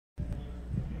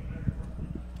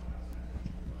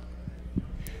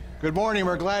Good morning.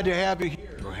 We're glad to have you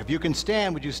here. If you can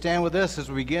stand, would you stand with us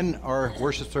as we begin our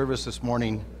worship service this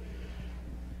morning?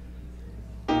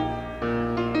 We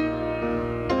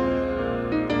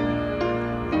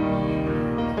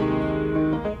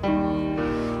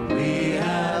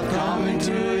have come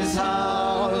into his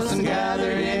house and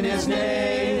gathered in his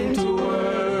name to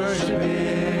worship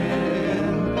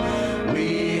him.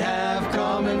 We have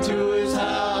come into his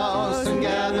house and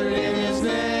gathered in his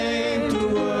name to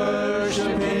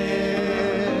worship him.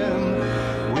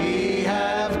 We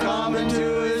have come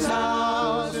into his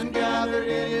house and gathered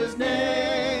in his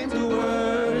name to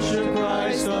worship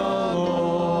Christ the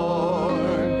Lord.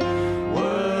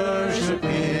 Worship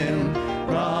him,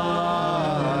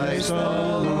 Christ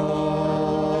the Lord.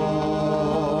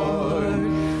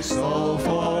 So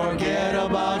forget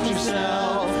about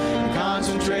yourself and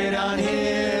concentrate on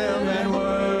him and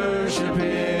worship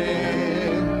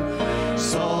him.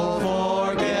 So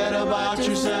forget about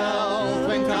yourself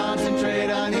and concentrate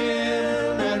on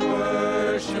him and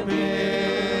worship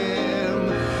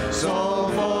him. So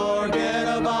forget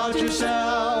about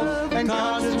yourself and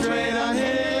concentrate on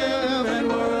him and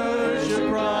worship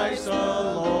Christ the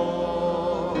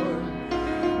Lord.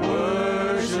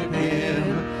 Worship him,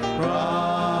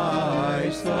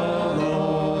 Christ the Lord.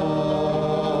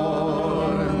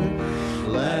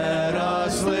 Let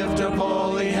us lift up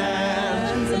holy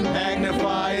hands and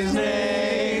magnify his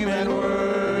name and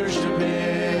worship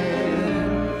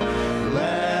him.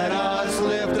 Let us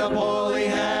lift up holy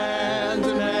hands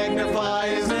and magnify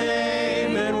his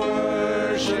name and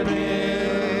worship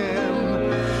him.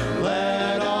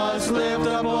 Let us lift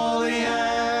up holy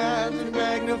hands and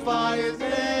magnify his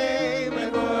name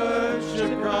and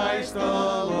worship Christ the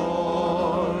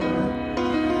Lord.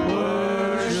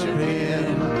 Worship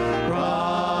him,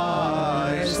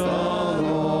 Christ the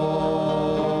Lord.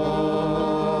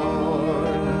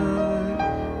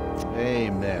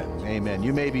 Amen. Amen.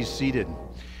 You may be seated. I'm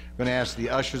going to ask the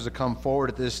ushers to come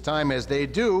forward at this time. As they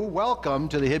do, welcome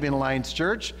to the Hibbing Alliance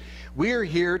Church. We are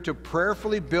here to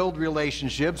prayerfully build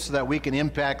relationships so that we can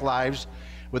impact lives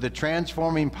with the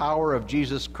transforming power of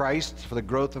Jesus Christ for the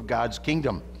growth of God's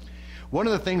kingdom. One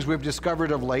of the things we've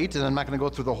discovered of late, and I'm not going to go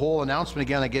through the whole announcement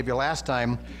again I gave you last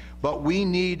time, but we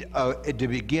need to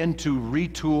begin to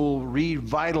retool,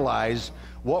 revitalize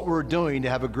what we're doing to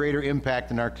have a greater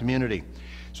impact in our community.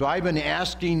 So I've been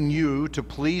asking you to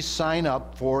please sign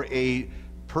up for a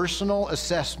personal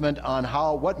assessment on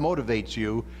what motivates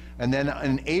you, and then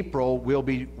in April we'll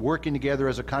be working together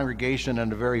as a congregation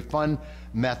in a very fun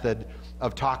method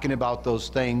of talking about those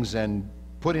things and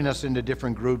putting us into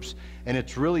different groups, and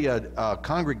it's really a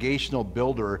congregational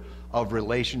builder of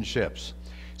relationships.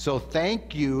 So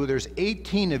thank you. There's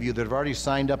 18 of you that have already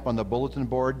signed up on the bulletin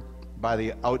board by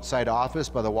the outside office,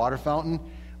 by the water fountain.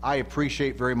 I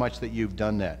appreciate very much that you've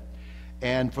done that.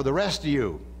 And for the rest of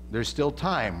you, there's still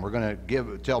time. We're going to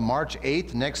give till March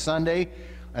 8th, next Sunday,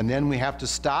 and then we have to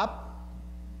stop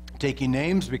taking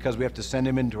names because we have to send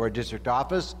them into our district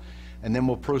office, and then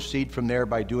we'll proceed from there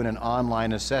by doing an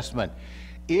online assessment.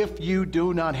 If you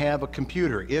do not have a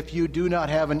computer, if you do not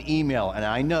have an email, and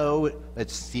I know it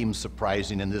seems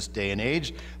surprising in this day and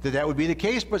age that that would be the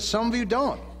case, but some of you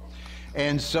don't.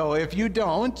 And so if you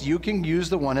don't, you can use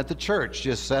the one at the church.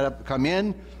 Just set up, come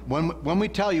in. When we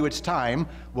tell you it's time,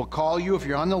 we'll call you if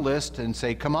you're on the list and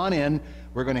say, come on in.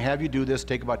 We're going to have you do this.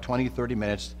 Take about 20, 30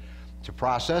 minutes to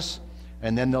process.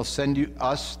 And then they'll send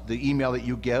us the email that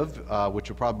you give, which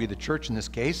will probably be the church in this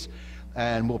case.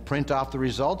 And we'll print off the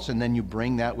results, and then you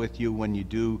bring that with you when you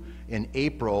do in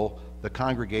April the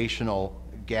congregational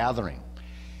gathering.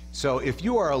 So if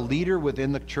you are a leader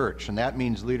within the church, and that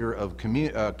means leader of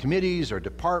committees or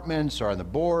departments or on the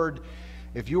board,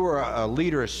 if you are a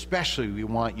leader especially, we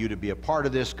want you to be a part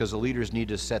of this because the leaders need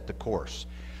to set the course.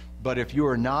 But if you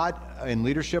are not in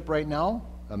leadership right now,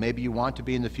 maybe you want to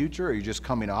be in the future, or you're just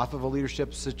coming off of a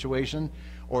leadership situation,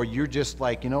 or you're just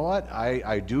like, you know what,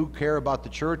 I do care about the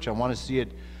church, I want to see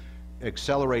it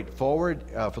accelerate forward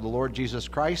for the Lord Jesus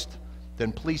Christ,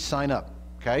 then please sign up.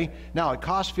 Okay? Now, it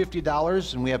costs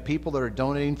 $50, and we have people that are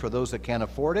donating for those that can't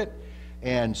afford it.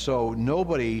 And so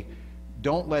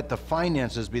don't let the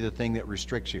finances be the thing that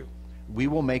restricts you. We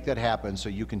will make that happen so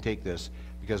you can take this,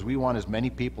 because we want as many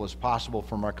people as possible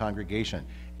from our congregation.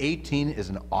 18 is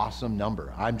an awesome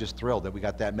number. I'm just thrilled that we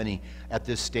got that many at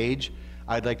this stage.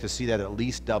 I'd like to see that at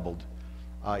least doubled,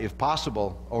 if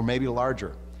possible, or maybe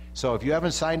larger. So if you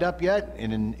haven't signed up yet,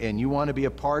 and you want to be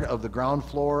a part of the ground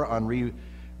floor on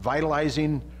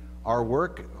revitalizing our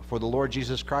work for the Lord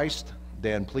Jesus Christ,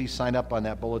 then please sign up on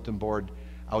that bulletin board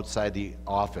outside the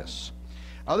office.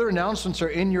 Other announcements are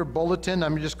in your bulletin.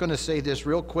 I'm just going to say this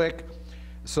real quick.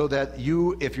 so that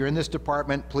you, if you're in this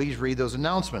department, please read those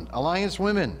announcements. Alliance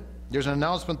Women, there's an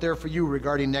announcement there for you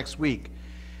regarding next week.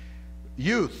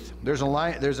 Youth, there's an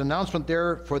announcement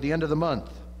there for the end of the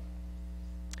month.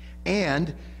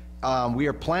 And we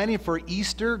are planning for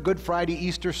Easter, Good Friday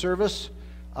Easter service.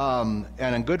 And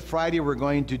on Good Friday, we're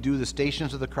going to do the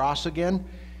Stations of the Cross again.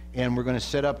 And we're going to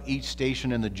set up each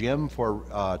station in the gym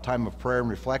for time of prayer and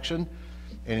reflection.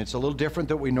 And it's a little different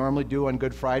than we normally do on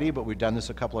Good Friday, but we've done this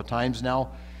a couple of times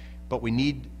now. But we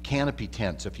need canopy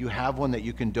tents. If you have one that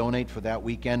you can donate for that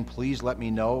weekend, please let me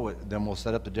know. Then we'll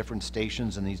set up the different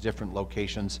stations in these different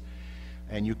locations.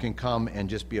 And you can come and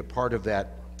just be a part of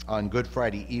that on Good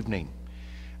Friday evening.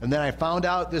 And then I found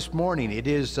out this morning, it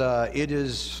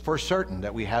is for certain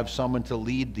that we have someone to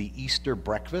lead the Easter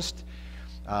breakfast.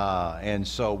 And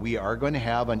so we are going to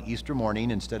have on Easter morning,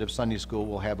 instead of Sunday school,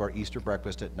 we'll have our Easter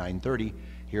breakfast at 9:30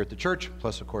 here at the church,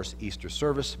 plus, of course, Easter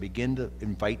service. Begin to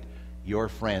invite your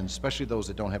friends, especially those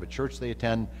that don't have a church they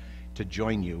attend, to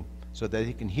join you so that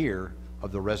they can hear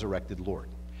of the resurrected Lord.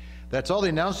 That's all the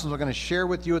announcements we're going to share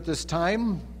with you at this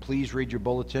time. Please read your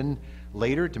bulletin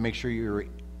later to make sure you're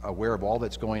aware of all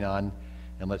that's going on,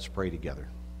 and let's pray together.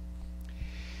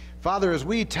 Father, as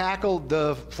we tackled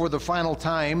for the final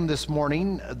time this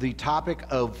morning the topic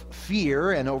of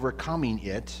fear and overcoming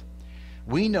it,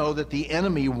 we know that the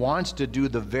enemy wants to do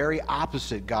the very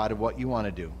opposite, God, of what you want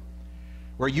to do.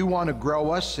 Where you want to grow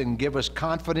us and give us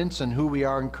confidence in who we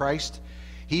are in Christ,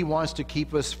 he wants to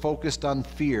keep us focused on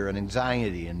fear and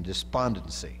anxiety and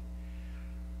despondency.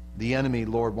 The enemy,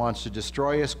 Lord, wants to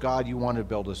destroy us. God, you want to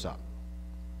build us up.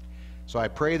 So I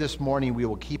pray this morning we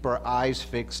will keep our eyes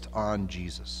fixed on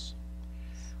Jesus.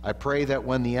 I pray that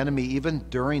when the enemy, even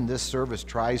during this service,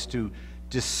 tries to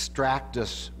distract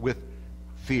us with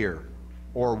fear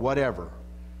or whatever,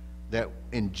 that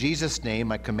in Jesus'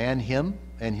 name I command him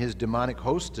and his demonic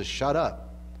host to shut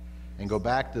up and go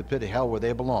back to the pit of hell where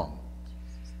they belong.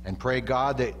 And pray,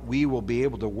 God, that we will be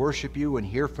able to worship you and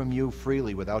hear from you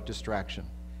freely without distraction.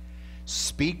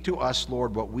 Speak to us,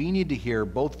 Lord, what we need to hear,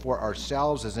 both for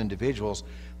ourselves as individuals,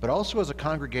 but also as a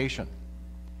congregation,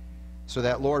 so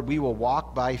that, Lord, we will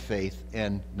walk by faith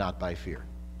and not by fear.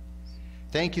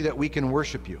 Thank you that we can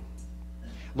worship you.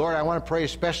 Lord, I want to pray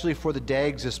especially for the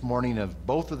Dags this morning. Of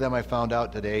both of them, I found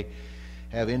out today,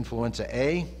 have influenza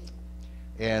A.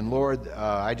 And Lord,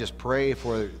 I just pray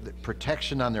for the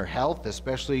protection on their health,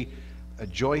 especially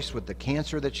Joyce with the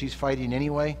cancer that she's fighting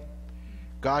anyway.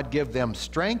 God, give them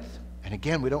strength. And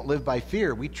again, we don't live by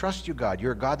fear. We trust you, God.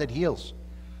 You're a God that heals.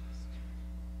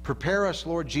 Prepare us,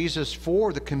 Lord Jesus,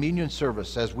 for the communion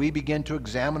service as we begin to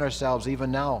examine ourselves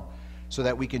even now, so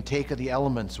that we can take of the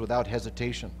elements without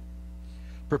hesitation.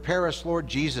 Prepare us, Lord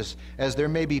Jesus, as there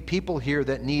may be people here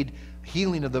that need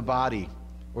healing of the body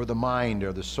or the mind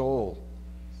or the soul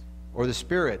or the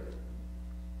spirit,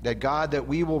 that God, that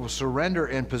we will surrender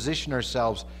and position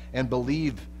ourselves and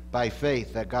believe by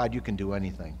faith that, God, you can do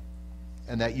anything,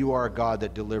 and that you are a God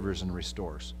that delivers and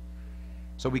restores.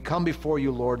 So we come before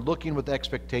you, Lord, looking with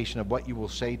expectation of what you will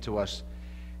say to us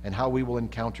and how we will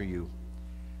encounter you.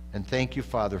 And thank you,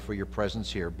 Father, for your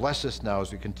presence here. Bless us now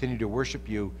as we continue to worship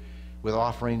you with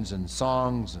offerings and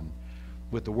songs and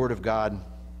with the word of God.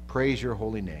 Praise your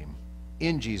holy name.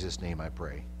 In Jesus' name I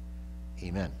pray.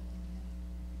 Amen.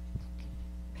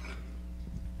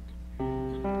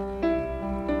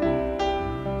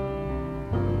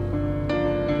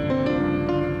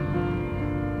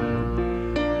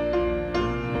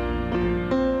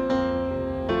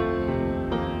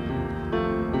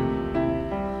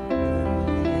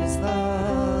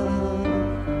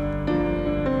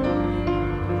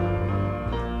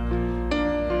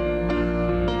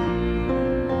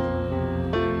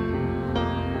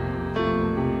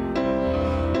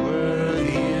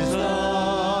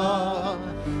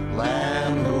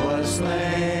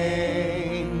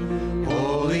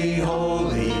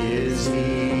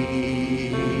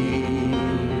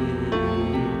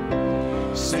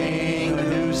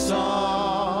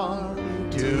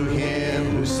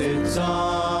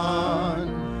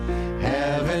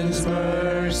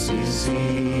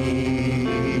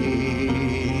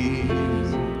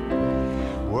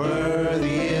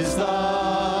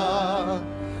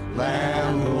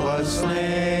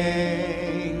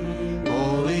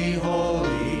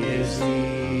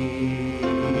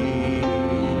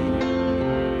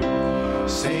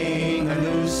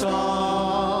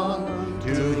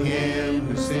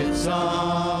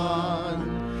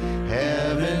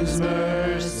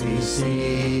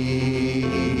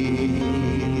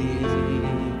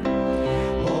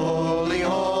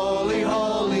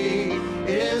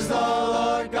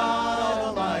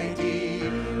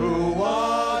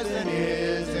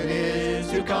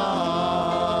 come.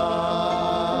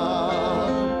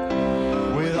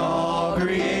 With all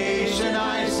creation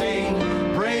I sing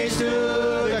praise to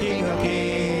the King of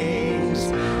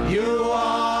Kings. You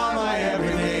are my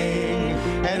everything,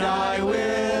 and I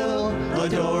will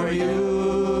adore you.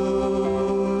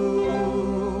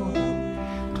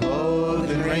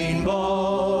 Clothed in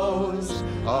rainbows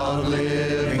of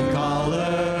living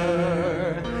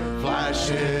color,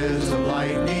 flashes of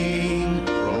lightning,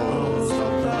 rolls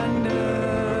of thunder,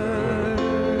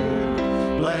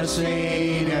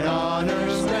 blessing and honor,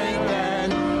 strength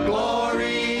and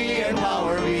glory and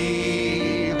power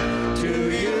be to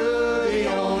you, the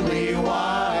only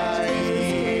wise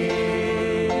King.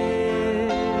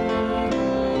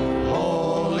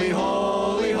 Holy,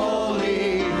 holy,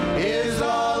 holy is the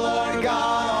Lord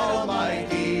God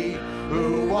Almighty,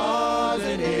 who was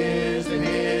and is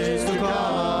to come.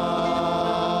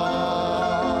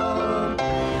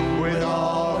 With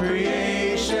all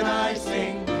creation I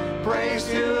sing praise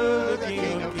to the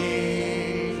King of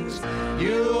Kings.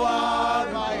 You are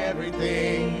my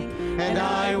everything, and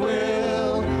I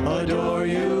will adore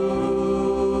you.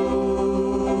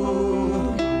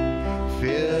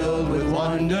 Filled with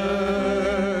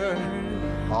wonder,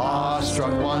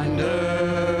 awestruck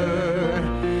wonder,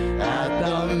 at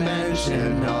the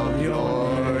mention of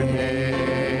your name.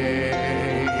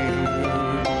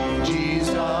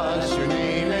 Jesus, your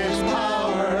name is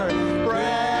power,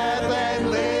 breath and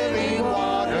living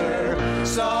water,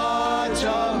 such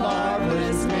a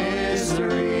marvelous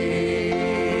mystery.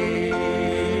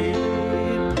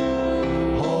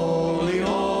 Holy,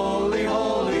 holy,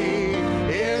 holy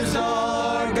is the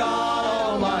Lord God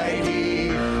Almighty,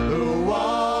 who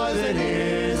was and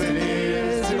is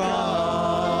to come.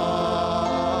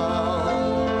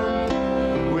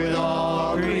 With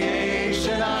all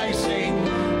creation I sing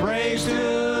praise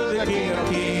to the King of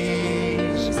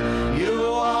Kings. You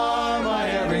are my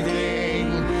everything,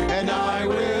 and I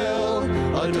will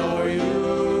adore you.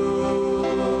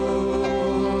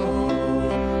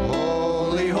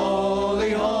 Holy,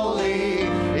 holy, holy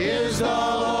is the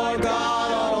Lord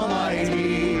God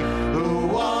Almighty, who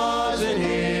was and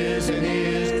is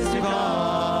to come.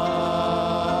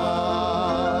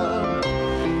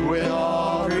 With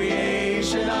all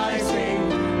creation I sing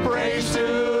praise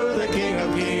to the King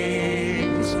of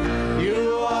Kings.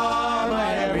 You are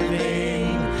my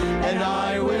everything, and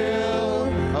I will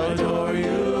adore you.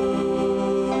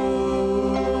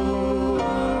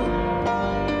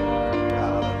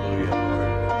 Hallelujah,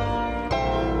 Lord.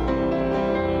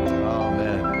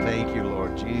 Amen. Thank you,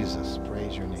 Lord Jesus.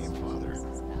 Praise your name, Father.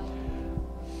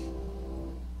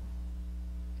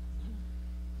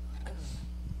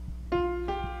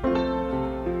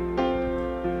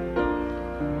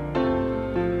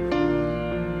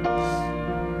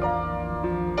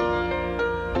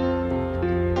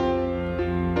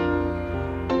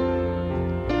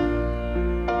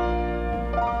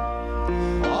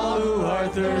 All who are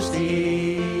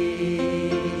thirsty,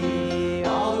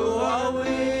 all who are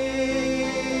weak,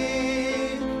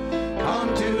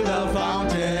 come to the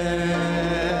fountain.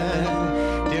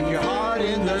 Dip your heart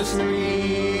in the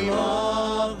stream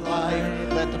of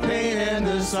life. Let the pain and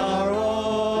the sorrow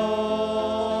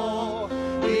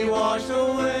be washed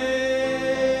away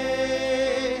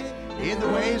in the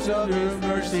waves of His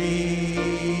mercy.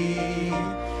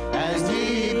 As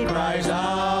deep cries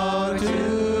out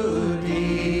to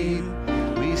deep,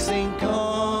 we sing,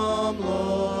 come,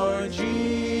 Lord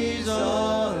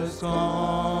Jesus, come.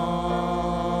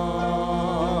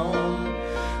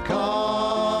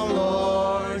 Come,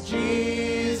 Lord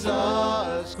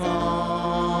Jesus, come.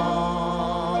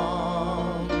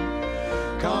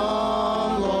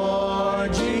 Come,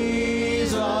 Lord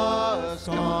Jesus,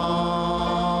 come.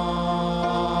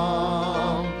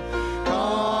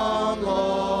 Come,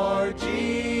 Lord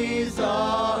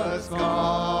Jesus, come.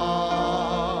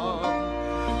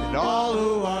 And all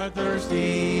who are thirsty,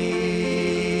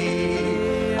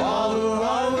 all who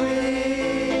are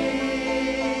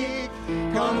weak,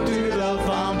 come to the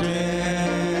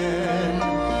fountain.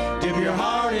 Dip your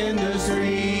heart in the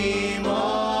stream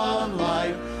of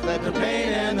life. Let the pain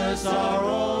and the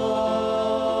sorrow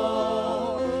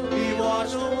be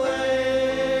washed away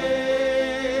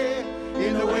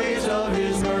in the waves of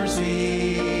His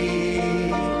mercy.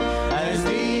 As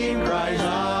deep cries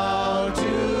out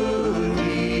to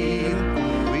deep,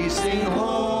 we sing,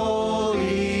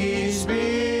 Holy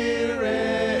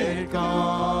Spirit, come.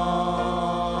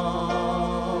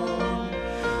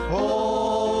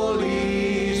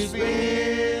 Holy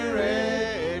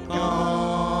Spirit, come.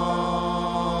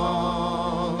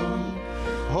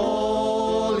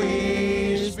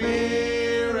 Holy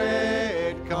Spirit,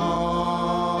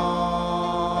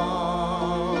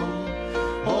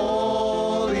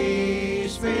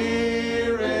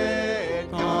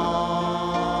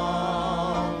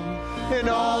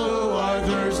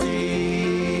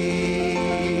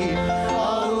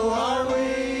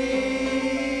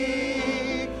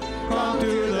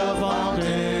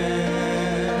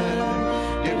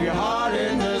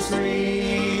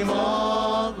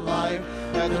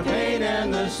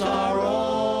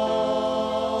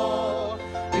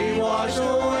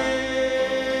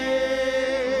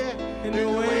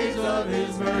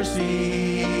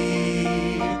 mercy,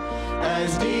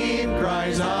 as deep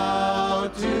cries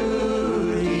out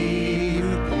to deep.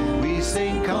 We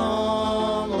sing,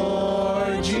 come,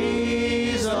 Lord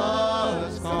Jesus,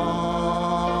 come.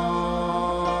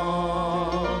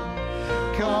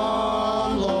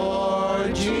 Come,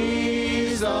 Lord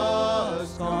Jesus,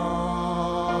 come.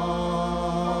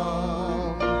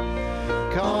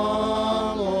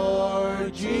 Come,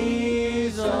 Lord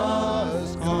Jesus,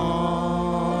 come.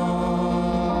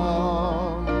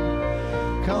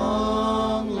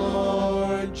 Come,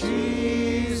 Lord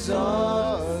Jesus,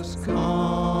 come.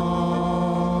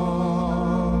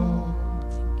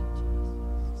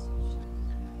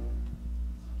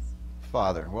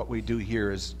 Father, what we do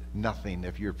here is nothing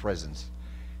if your presence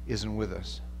isn't with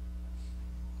us.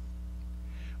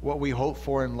 What we hope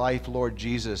for in life, Lord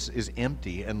Jesus, is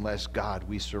empty unless, God,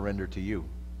 we surrender to you.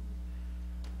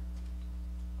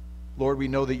 Lord, we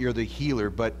know that you're the healer,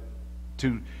 but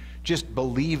to just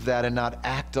believe that and not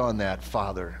act on that,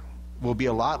 Father, will be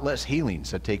a lot less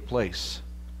healings that take place.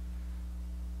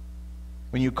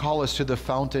 When you call us to the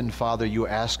fountain, Father, you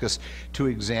ask us to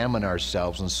examine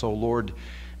ourselves. And so, Lord,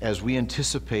 as we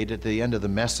anticipate at the end of the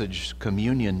message,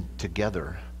 communion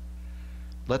together,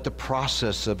 let the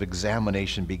process of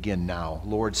examination begin now.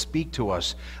 Lord, speak to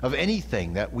us of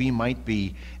anything that we might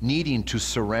be needing to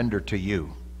surrender to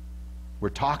you. We're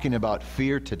talking about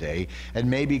fear today, and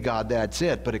maybe, God, that's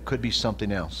it, but it could be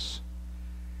something else.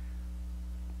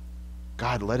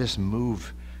 God, let us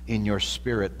move in your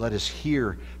spirit. Let us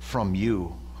hear from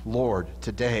you, Lord,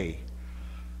 today.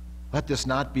 Let this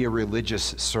not be a religious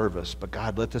service, but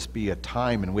God, let this be a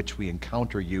time in which we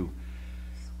encounter you,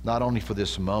 not only for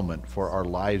this moment, for our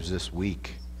lives this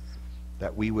week,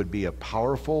 that we would be a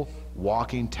powerful,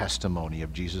 walking testimony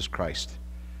of Jesus Christ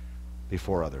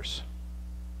before others.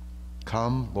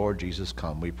 Come, Lord Jesus,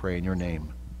 come. We pray in your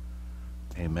name.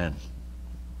 Amen.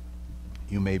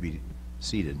 You may be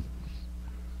seated.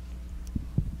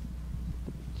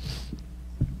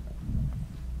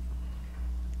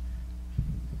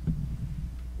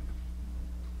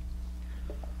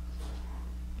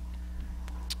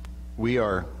 We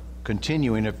are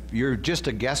continuing. If you're just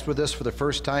a guest with us for the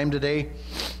first time today,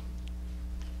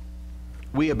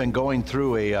 we have been going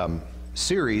through a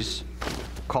series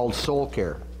called Soul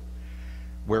Care,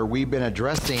 where we've been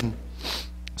addressing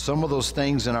some of those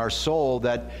things in our soul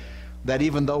that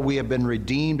even though we have been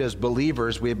redeemed as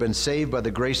believers, we have been saved by the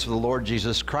grace of the Lord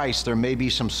Jesus Christ, there may be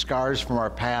some scars from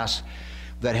our past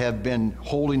that have been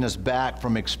holding us back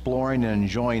from exploring and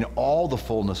enjoying all the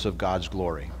fullness of God's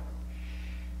glory.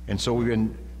 And so we've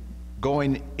been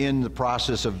going in the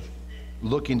process of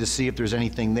looking to see if there's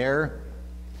anything there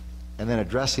and then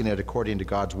addressing it according to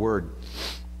God's word.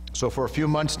 So for a few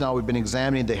months now, we've been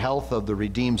examining the health of the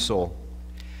redeemed soul.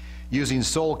 Using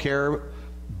Soul Care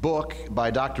book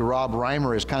by Dr. Rob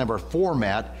Reimer as kind of our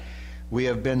format, we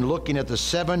have been looking at the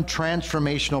 7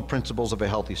 transformational principles of a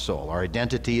healthy soul. Our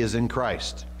identity is in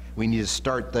Christ. We need to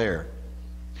start there.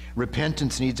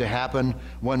 Repentance needs to happen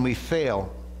when we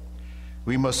fail.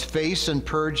 We must face and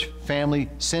purge family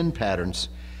sin patterns.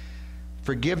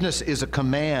 Forgiveness is a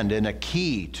command and a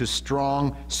key to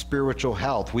strong spiritual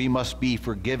health. We must be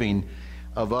forgiving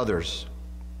of others.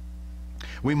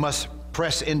 We must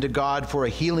press into God for a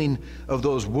healing of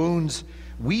those wounds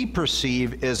we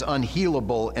perceive as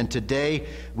unhealable, and today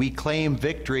we claim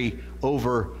victory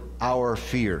over our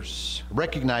fears,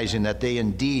 recognizing that they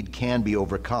indeed can be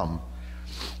overcome.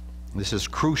 This is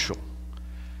crucial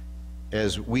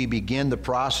as we begin the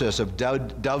process of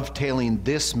dovetailing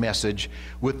this message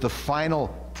with the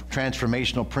final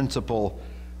transformational principle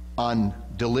on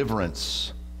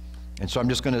deliverance. And so I'm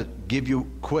just going to give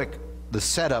you quick the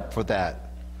setup for that.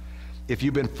 If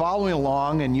you've been following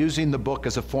along and using the book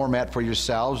as a format for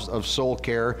yourselves of Soul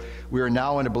Care, we are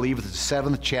now in, I believe, the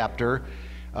 7th chapter.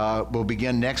 We'll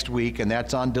begin next week, and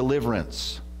that's on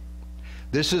deliverance.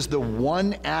 This is the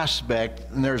one aspect,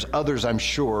 and there's others I'm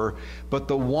sure, but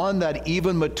the one that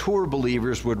even mature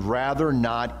believers would rather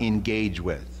not engage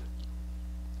with.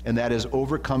 And that is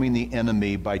overcoming the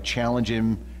enemy by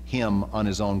challenging him on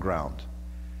his own ground.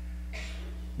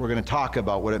 We're going to talk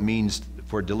about what it means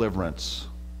for deliverance,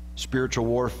 spiritual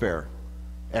warfare,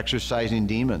 exorcising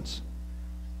demons.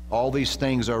 All these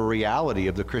things are a reality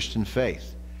of the Christian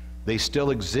faith. They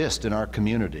still exist in our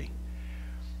community.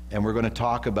 And we're going to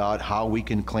talk about how we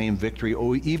can claim victory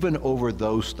even over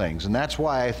those things. And that's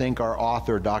why I think our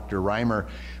author, Dr. Reimer,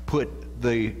 put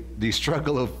the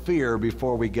struggle of fear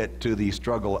before we get to the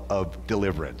struggle of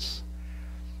deliverance.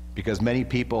 Because many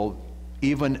people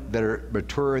even that are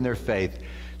mature in their faith,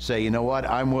 say, you know what,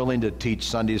 I'm willing to teach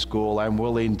Sunday school, I'm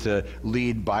willing to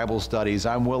lead Bible studies,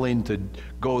 I'm willing to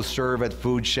go serve at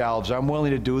food shelves, I'm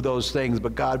willing to do those things,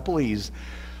 but God, please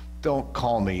don't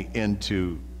call me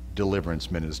into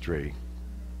deliverance ministry.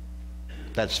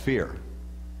 That's fear.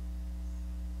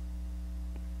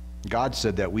 God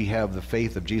said that we have the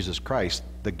faith of Jesus Christ.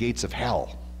 The gates of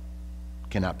hell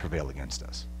cannot prevail against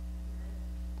us.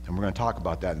 And we're going to talk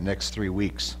about that in the next 3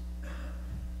 weeks.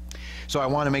 So I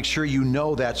want to make sure you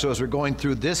know that. So as we're going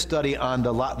through this study on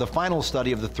the final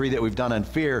study of the 3 that we've done on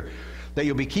fear, that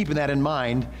you'll be keeping that in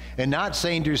mind and not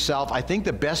saying to yourself, I think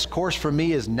the best course for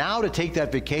me is now to take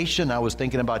that vacation I was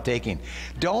thinking about taking.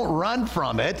 Don't run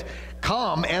from it.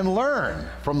 Come and learn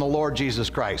from the Lord Jesus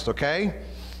Christ, okay?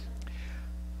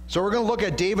 So we're going to look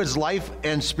at David's life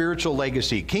and spiritual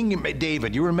legacy. King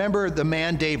David, you remember the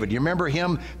man David. You remember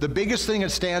him. The biggest thing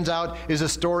that stands out is the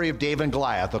story of David and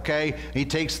Goliath, okay? He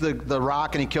takes the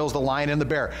rock and he kills the lion and the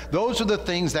bear. Those are the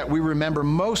things that we remember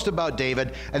most about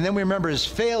David. And then we remember his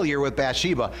failure with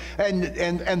Bathsheba.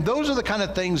 And those are the kind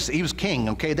of things, he was king,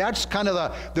 okay? That's kind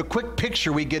of the quick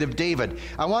picture we get of David.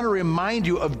 I want to remind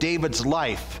you of David's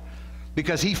life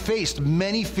because he faced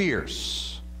many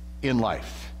fears in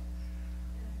life.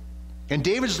 In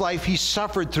David's life, he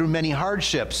suffered through many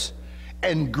hardships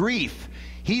and grief.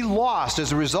 He lost,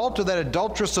 as a result of that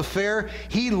adulterous affair,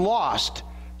 he lost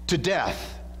to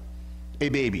death a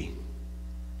baby.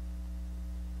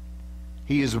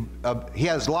 He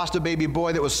has lost a baby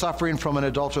boy that was suffering from an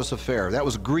adulterous affair. That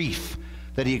was grief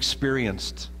that he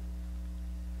experienced.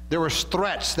 There were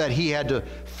threats that he had to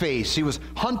face. He was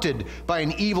hunted by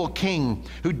an evil king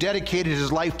who dedicated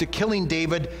his life to killing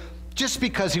David just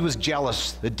because he was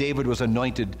jealous that David was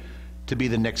anointed to be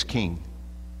the next king.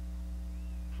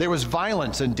 There was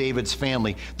violence in David's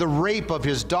family. The rape of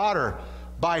his daughter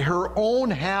by her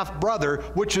own half-brother,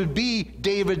 which would be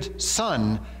David's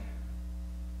son.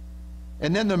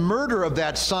 And then the murder of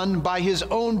that son by his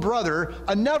own brother,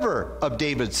 another of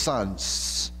David's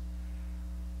sons.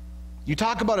 You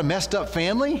talk about a messed up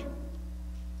family?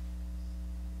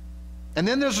 And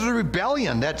then there's a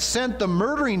rebellion that sent the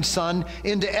murdering son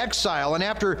into exile. And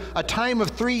after a time of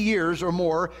 3 years or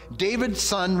more, David's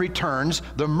son returns.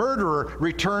 The murderer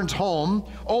returns home,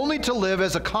 only to live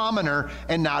as a commoner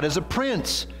and not as a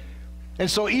prince. And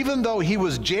so even though he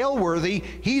was jail-worthy,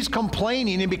 he's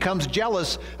complaining and becomes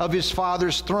jealous of his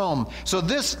father's throne. So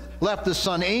this left the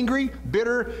son angry,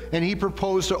 bitter, and he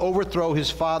proposed to overthrow his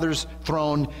father's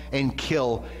throne and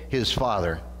kill his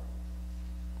father.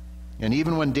 And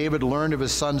even when David learned of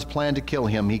his son's plan to kill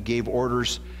him, he gave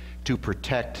orders to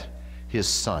protect his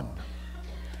son.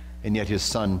 And yet his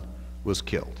son was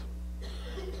killed.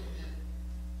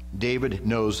 David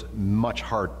knows much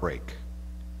heartbreak.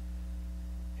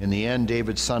 In the end,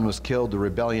 David's son was killed, the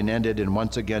rebellion ended, and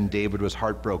once again, David was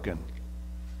heartbroken.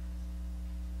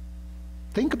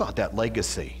 Think about that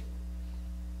legacy.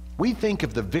 We think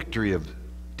of the victory of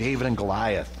David and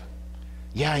Goliath.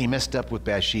 Yeah, he messed up with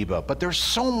Bathsheba, but there's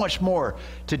so much more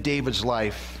to David's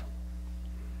life.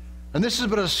 And this is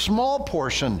but a small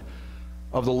portion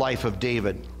of the life of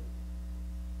David.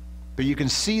 But you can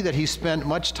see that he spent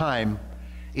much time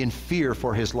in fear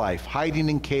for his life, hiding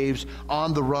in caves,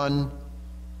 on the run.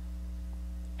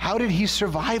 How did he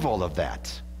survive all of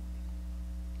that?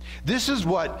 This is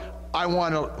what I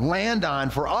want to land on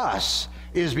for us,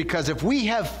 is because if we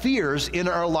have fears in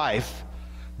our life,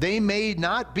 they may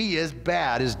not be as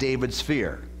bad as David's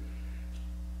fear.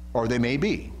 Or they may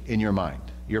be in your mind,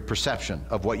 your perception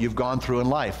of what you've gone through in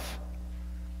life.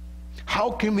 How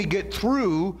can we get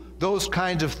through those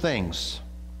kinds of things?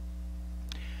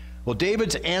 Well,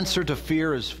 David's answer to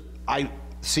fear is, I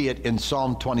see it in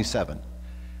Psalm 27.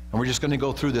 And we're just going to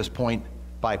go through this point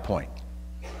by point.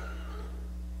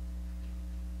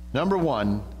 Number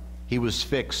one, he was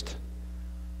fixed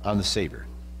on the Savior.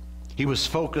 He was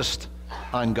focused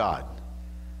on God.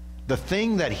 The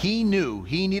thing that he knew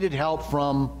he needed help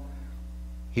from,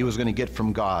 he was going to get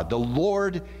from God. The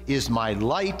Lord is my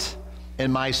light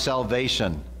and my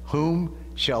salvation. Whom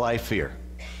shall I fear?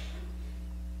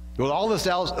 With all this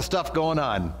stuff going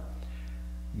on,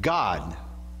 God,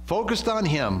 focused on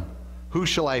him, who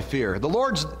shall I fear? The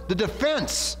Lord's the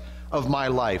defense of my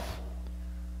life.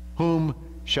 Whom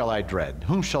shall I dread?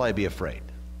 Whom shall I be afraid?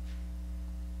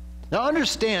 Now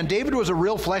understand, David was a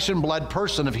real flesh and blood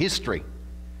person of history.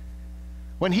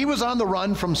 When he was on the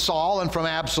run from Saul and from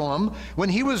Absalom, when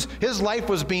his life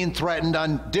was being threatened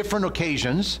on different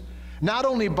occasions, not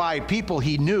only by people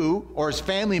he knew or his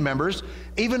family members,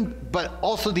 but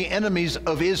also the enemies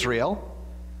of Israel,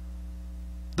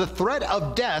 the threat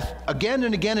of death again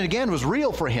and again and again was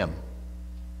real for him.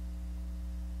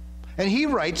 And he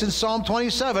writes in Psalm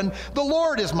 27, "The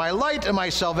Lord is my light and my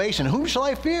salvation. Whom shall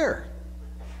I fear?"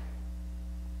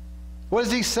 What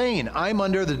is he saying? I'm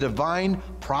under the divine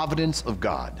providence of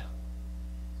God.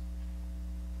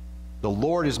 The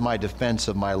Lord is my defense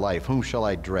of my life. Whom shall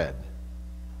I dread?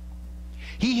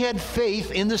 He had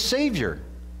faith in the Savior.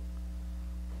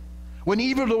 When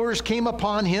evildoers came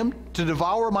upon him to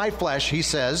devour my flesh, he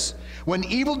says, when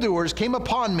evildoers came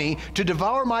upon me to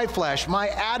devour my flesh, my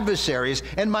adversaries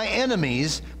and my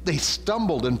enemies, they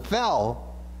stumbled and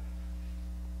fell.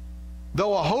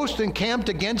 Though a host encamped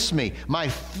against me, my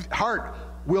heart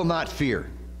will not fear.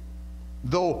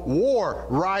 Though war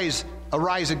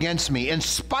arise against me, in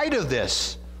spite of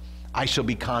this, I shall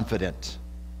be confident.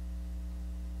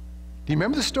 Do you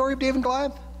remember the story of David and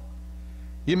Goliath?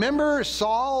 You remember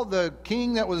Saul, the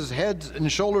king that was head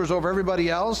and shoulders over everybody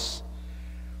else,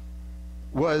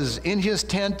 was in his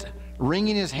tent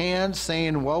wringing his hands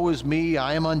saying, "Woe is me,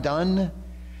 I am undone.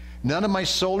 None of my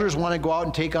soldiers want to go out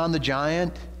and take on the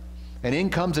giant." And in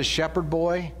comes a shepherd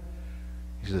boy.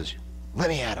 He says, "Let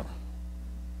me at him."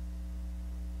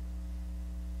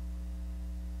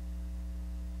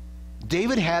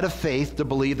 David had a faith to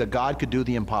believe that God could do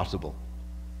the impossible.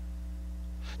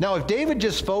 Now, if David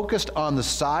just focused on the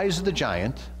size of the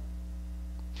giant,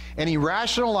 and he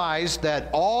rationalized that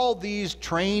all these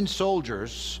trained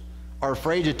soldiers are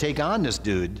afraid to take on this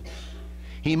dude,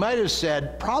 he might have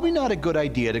said, probably not a good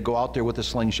idea to go out there with a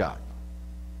slingshot.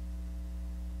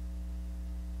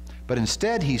 But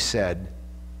instead he said,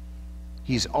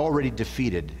 he's already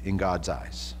defeated in God's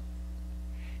eyes.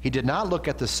 He did not look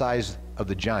at the size of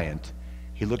the giant,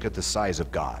 he looked at the size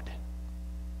of God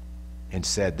and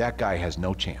said, that guy has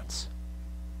no chance.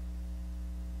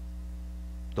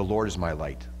 The Lord is my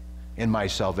light and my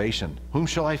salvation. Whom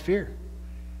shall I fear?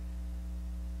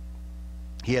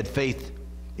 He had faith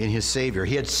in his Savior.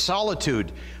 He had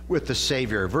solitude with the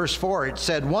Savior. Verse 4, it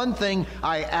said, "One thing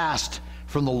I asked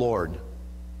from the Lord,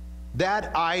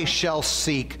 that I shall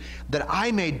seek, that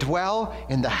I may dwell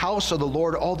in the house of the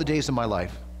Lord all the days of my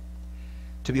life,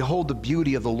 to behold the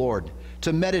beauty of the Lord,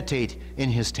 to meditate in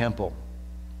his temple."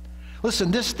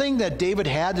 Listen, this thing that David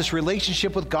had, this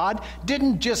relationship with God,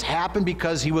 didn't just happen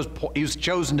because he was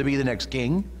chosen to be the next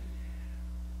king.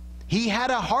 He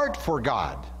had a heart for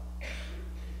God.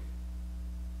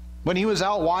 When he was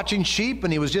out watching sheep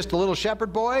and he was just a little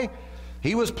shepherd boy,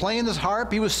 he was playing his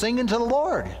harp, he was singing to the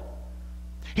Lord.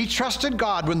 He trusted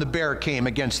God when the bear came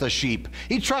against the sheep.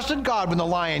 He trusted God when the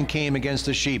lion came against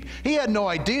the sheep. He had no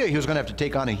idea he was going to have to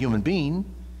take on a human being.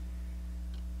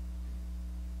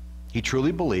 He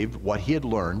truly believed what he had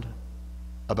learned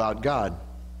about God.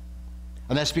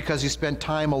 And that's because he spent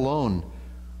time alone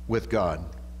with God.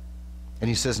 And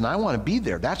he says, and I want to be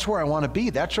there. That's where I want to be.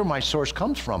 That's where my source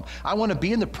comes from. I want to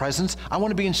be in the presence. I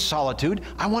want to be in solitude.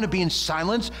 I want to be in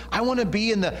silence. I want to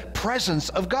be in the presence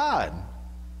of God.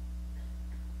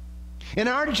 In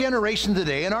our generation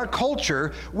today, in our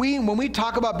culture, when we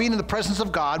talk about being in the presence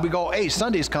of God, we go, hey,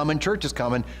 Sunday's coming, church is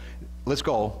coming, let's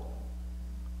go.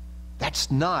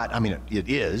 That's not, I mean, it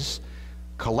is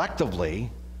collectively,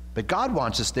 but God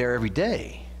wants us there every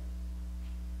day.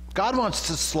 God wants us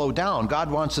to slow down.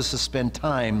 God wants us to spend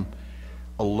time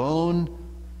alone,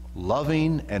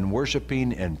 loving and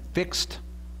worshiping and fixed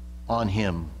on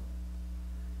him.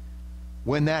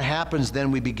 When that happens,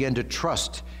 then we begin to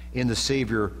trust in the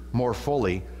Savior more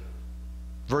fully.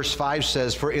 Verse 5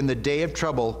 says, "For in the day of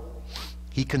trouble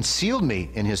he concealed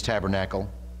me in his tabernacle.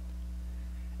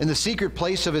 In the secret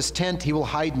place of his tent he will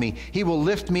hide me. He will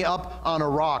lift me up on a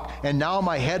rock, and now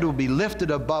my head will be lifted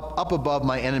up above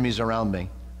my enemies around me."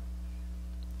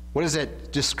 What is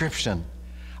that description?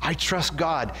 I trust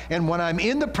God, and when I'm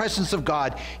in the presence of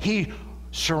God, he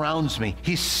surrounds me.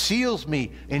 He seals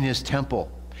me in his temple.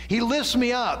 He lifts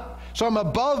me up, so I'm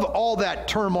above all that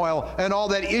turmoil and all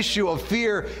that issue of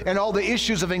fear and all the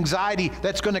issues of anxiety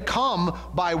that's going to come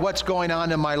by what's going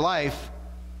on in my life.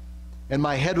 And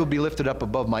my head will be lifted up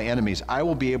above my enemies. I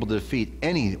will be able to defeat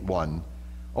anyone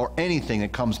or anything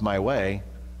that comes my way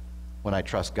when I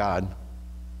trust God.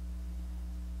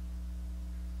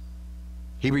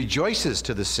 He rejoices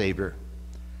to the Savior.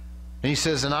 And he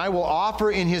says, "And I will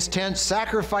offer in his tent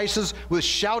sacrifices with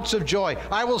shouts of joy.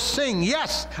 I will sing,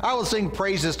 yes, I will sing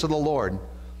praises to the Lord.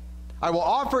 I will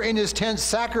offer in his tent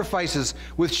sacrifices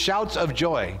with shouts of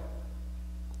joy."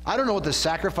 I don't know what the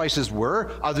sacrifices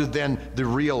were other than the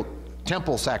real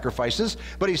temple sacrifices,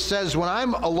 but he says, when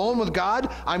I'm alone with God,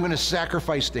 I'm going to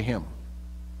sacrifice to him.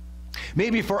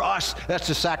 Maybe for us, that's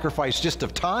a sacrifice just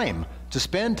of time, to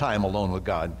spend time alone with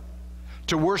God,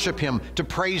 to worship him, to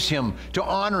praise him, to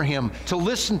honor him, to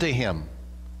listen to him.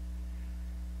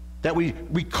 that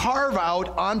we carve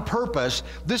out on purpose.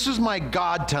 This is my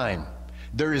God time.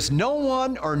 There is no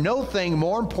one or no thing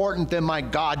more important than my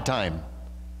God time.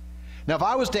 Now, if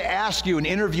I was to ask you and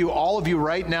interview all of you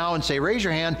right now and say, raise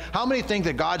your hand, how many think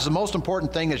that God's the most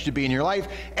important thing that should be in your life?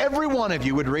 Every one of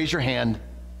you would raise your hand.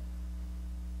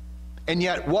 And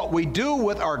yet, what we do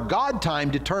with our God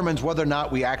time determines whether or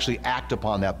not we actually act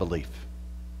upon that belief.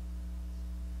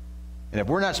 And if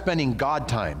we're not spending God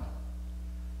time,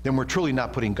 then we're truly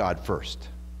not putting God first.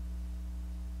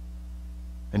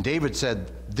 And David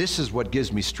said, this is what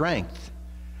gives me strength.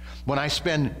 When I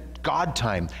spend God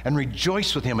time and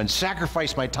rejoice with him and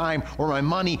sacrifice my time or my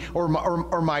money or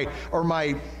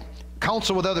my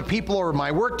counsel with other people or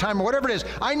my work time or whatever it is,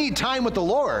 I need time with the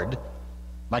Lord,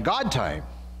 my God time.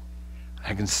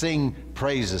 I can sing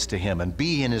praises to him and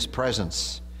be in his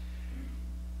presence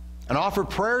and offer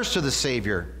prayers to the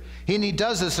Savior. And he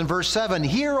does this in verse 7.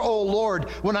 Hear, O Lord,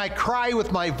 when I cry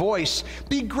with my voice.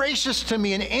 Be gracious to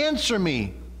me and answer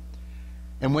me.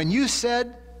 And when you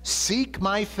said, seek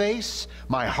my face,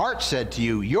 my heart said to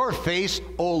you, your face,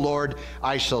 O Lord,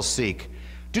 I shall seek.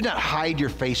 Do not hide your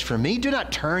face from me. Do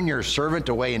not turn your servant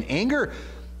away in anger.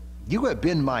 You have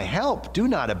been my help. Do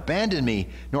not abandon me,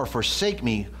 nor forsake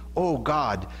me, O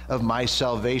God of my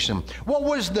salvation. What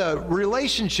was the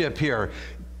relationship here?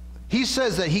 He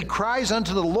says that he cries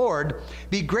unto the Lord,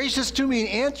 be gracious to me and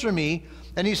answer me.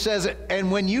 And he says, and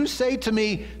when you say to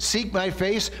me, seek my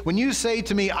face, when you say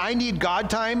to me, I need God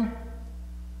time,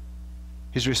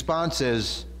 his response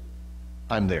is,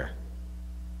 I'm there.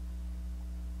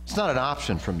 It's not an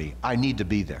option for me. I need to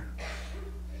be there.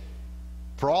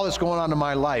 For all that's going on in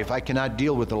my life, I cannot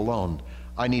deal with it alone.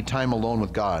 I need time alone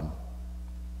with God.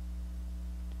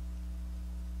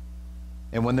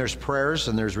 And when there's prayers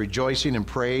and there's rejoicing and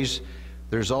praise,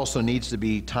 there's also needs to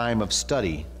be time of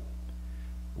study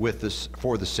with this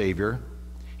for the Savior.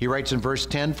 He writes in verse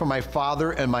 10, for my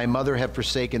father and my mother have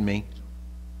forsaken me.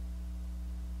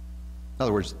 In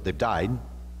other words, they've died.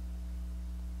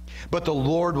 But the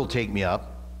Lord will take me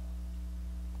up.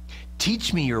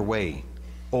 Teach me your way,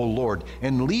 O Lord,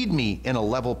 and lead me in a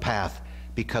level path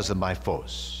because of my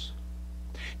foes.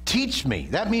 Teach me.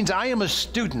 That means I am a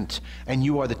student and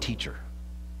you are the teacher.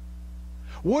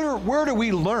 Where do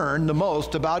we learn the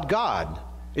most about God?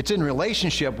 It's in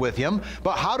relationship with him,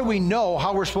 but how do we know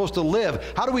how we're supposed to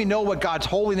live? How do we know what God's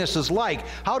holiness is like?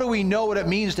 How do we know what it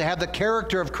means to have the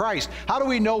character of Christ? How do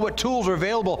we know what tools are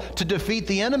available to defeat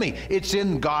the enemy? It's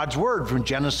in God's Word from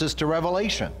Genesis to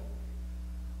Revelation.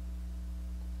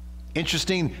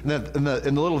 Interesting, in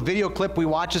the little video clip we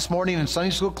watched this morning in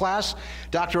Sunday school class,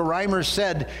 Dr. Reimer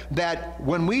said that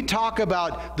when we talk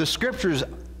about the Scriptures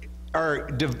are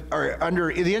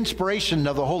under the inspiration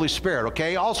of the Holy Spirit,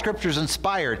 okay? All Scripture is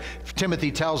inspired,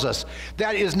 Timothy tells us.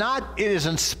 That is not, it is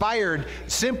inspired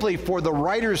simply for the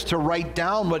writers to write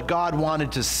down what God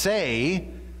wanted to say.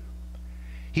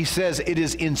 He says it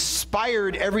is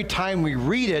inspired every time we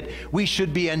read it. We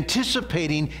should be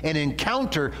anticipating an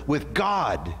encounter with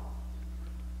God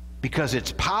because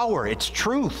it's power, it's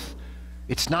truth.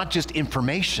 It's not just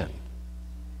information.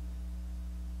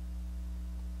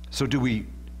 So do we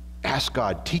ask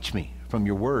God, teach me from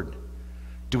your word?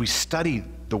 Do we study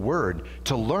the word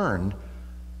to learn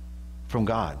from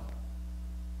God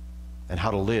and how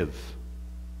to live?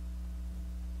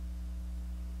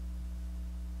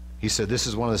 He said this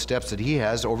is one of the steps that he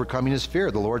has, overcoming his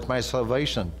fear. The Lord's my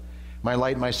salvation, my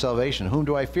light, my salvation. Whom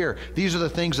do I fear? These are the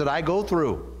things that I go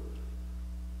through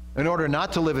in order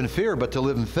not to live in fear, but to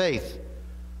live in faith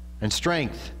and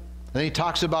strength. Then he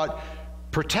talks about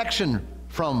protection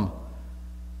from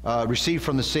received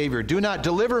from the Savior. Do not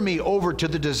deliver me over to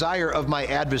the desire of my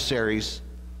adversaries.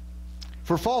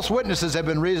 For false witnesses have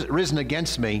been risen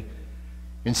against me,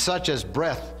 and such as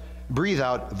breathe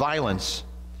out violence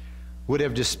would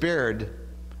have despaired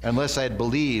unless I had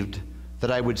believed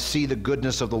that I would see the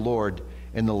goodness of the Lord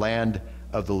in the land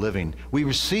of the living. We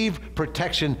receive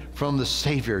protection from the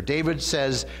Savior. David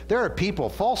says, there are people,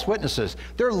 false witnesses,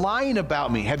 they're lying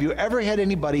about me. Have you ever had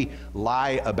anybody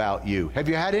lie about you? Have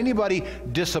you had anybody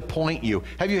disappoint you?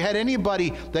 Have you had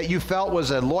anybody that you felt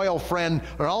was a loyal friend,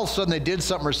 and all of a sudden they did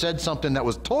something or said something that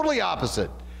was totally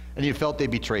opposite, and you felt they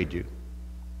betrayed you?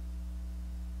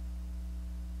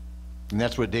 And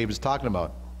that's what David's talking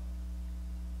about.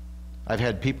 I've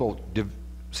had people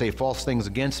say false things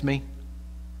against me.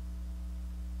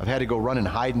 I've had to go run and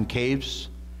hide in caves.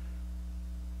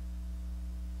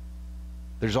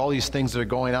 There's all these things that are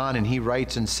going on, and he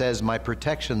writes and says, my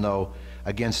protection, though,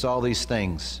 against all these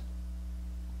things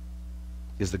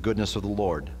is the goodness of the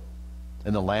Lord.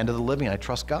 In the land of the living, I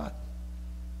trust God.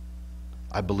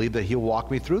 I believe that he'll walk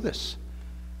me through this.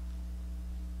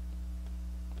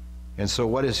 And so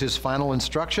what is his final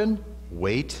instruction?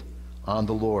 Wait on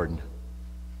the Lord.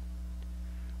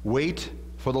 Wait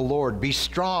for the Lord. Be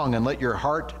strong and let your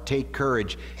heart take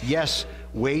courage. Yes,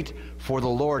 wait for the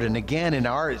Lord. And again, in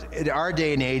our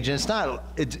day and age, and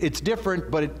it's different,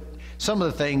 but some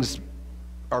of the things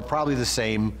are probably the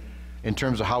same in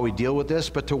terms of how we deal with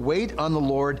this. But to wait on the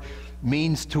Lord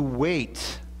means to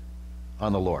wait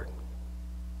on the Lord.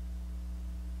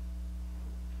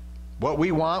 What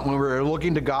we want when we're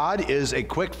looking to God is a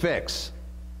quick fix.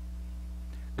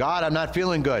 God, I'm not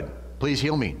feeling good. Please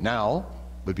heal me now.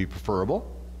 Would be preferable.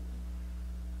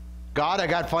 God, I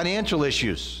got financial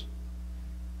issues.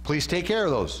 Please take care of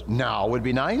those. Now would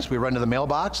be nice. We run to the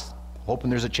mailbox,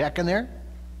 hoping there's a check in there.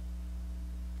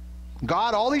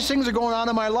 God, all these things are going on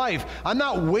in my life. I'm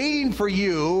not waiting for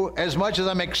you as much as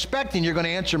I'm expecting you're going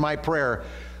to answer my prayer,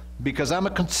 because I'm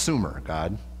a consumer,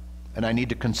 God, and I need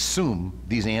to consume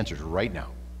these answers right now.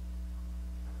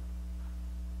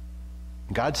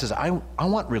 God says, I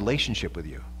want relationship with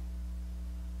you.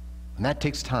 And that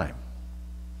takes time.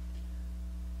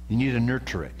 You need to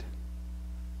nurture it.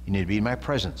 You need to be in my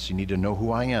presence. You need to know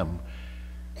who I am.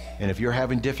 And if you're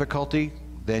having difficulty,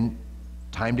 then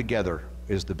time together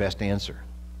is the best answer.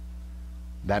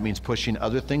 That means pushing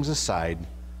other things aside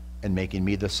and making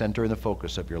me the center and the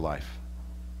focus of your life.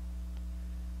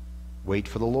 Wait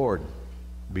for the Lord.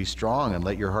 Be strong and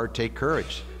let your heart take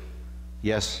courage.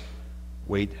 Yes,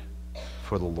 wait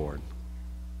for the Lord.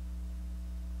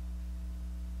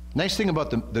 Nice thing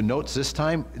about the notes this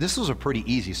time, this was a pretty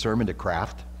easy sermon to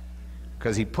craft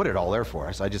because he put it all there for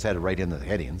us. I just had to write in the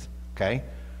headings, okay?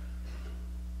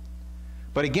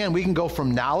 But again, we can go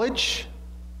from knowledge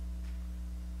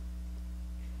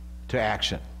to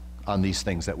action on these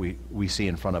things that we see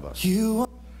in front of us.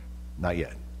 Not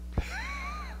yet.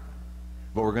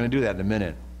 But we're going to do that in a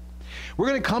minute. We're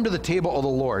going to come to the table of the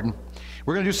Lord.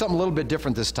 We're going to do something a little bit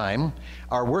different this time.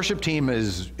 Our worship team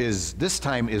is this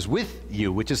time is with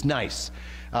you, which is nice.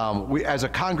 As a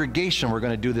congregation, we're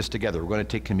going to do this together. We're going to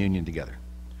take communion together.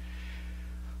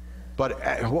 But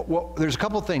there's a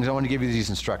couple of things I want to give you these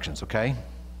instructions, okay?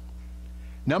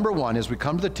 Number one, as we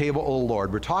come to the table of the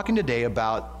Lord, we're talking today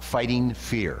about fighting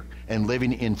fear and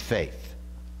living in faith.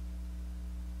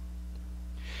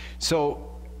 So,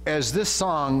 as this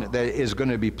song that is going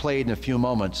to be played in a few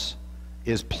moments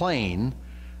is playing,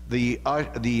 the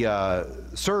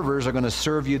servers are going to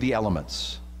serve you the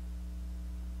elements.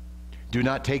 Do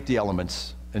not take the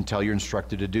elements until you're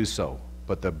instructed to do so.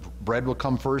 But the bread will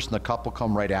come first and the cup will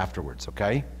come right afterwards,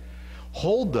 okay?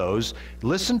 Hold those,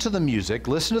 listen to the music,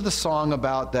 listen to the song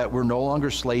about that we're no longer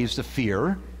slaves to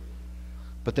fear,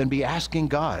 but then be asking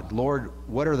God, Lord,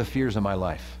 what are the fears of my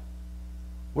life?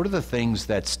 What are the things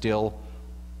that still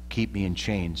keep me in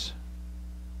chains?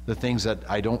 The things that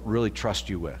I don't really trust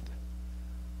you with.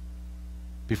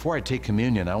 Before I take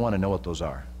communion, I want to know what those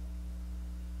are,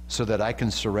 so that I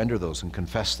can surrender those and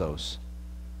confess those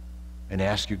and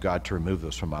ask you, God, to remove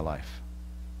those from my life.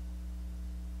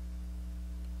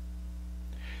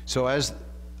 So as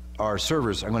our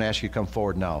servers, I'm going to ask you to come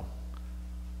forward now.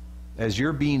 As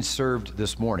you're being served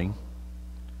this morning,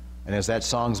 and as that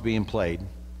song's being played,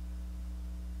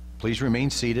 please remain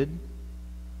seated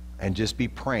and just be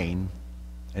praying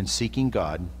and seeking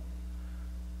God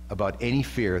about any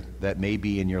fear that may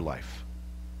be in your life.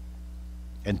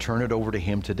 And turn it over to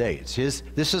him today.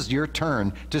 This is your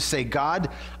turn to say, God,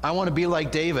 I want to be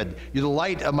like David. You're the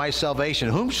light of my salvation.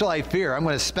 Whom shall I fear? I'm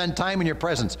going to spend time in your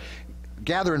presence.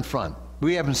 Gather in front.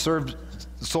 We haven't served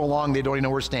so long they don't even know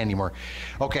where we're standing anymore.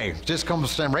 Okay, just come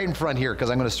stand right in front here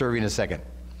because I'm going to serve you in a second.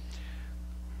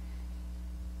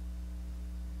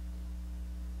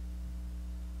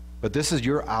 But this is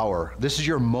your hour. This is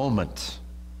your moment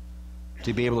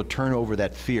to be able to turn over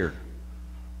that fear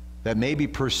that may be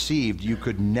perceived you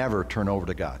could never turn over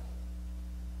to God,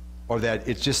 or that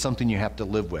it's just something you have to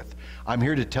live with. I'm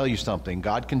here to tell you something.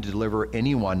 God can deliver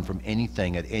anyone from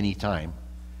anything at any time.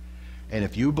 And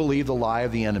if you believe the lie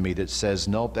of the enemy that says,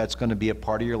 nope, that's going to be a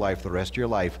part of your life the rest of your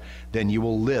life, then you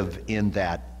will live in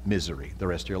that misery the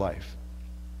rest of your life.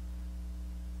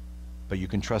 But you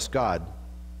can trust God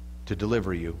to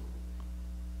deliver you.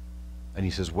 And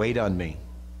he says, wait on me.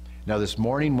 Now this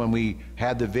morning when we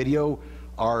had the video,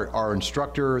 our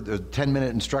instructor, the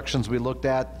 10-minute instructions we looked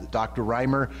at, Dr.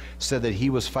 Reimer, said that he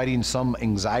was fighting some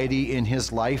anxiety in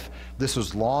his life. This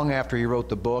was long after he wrote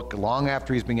the book, long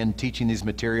after he's begun teaching these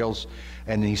materials.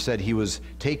 And he said he was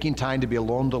taking time to be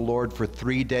alone with the Lord for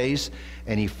 3 days.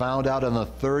 And he found out on the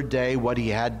third day what he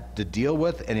had to deal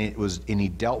with. And he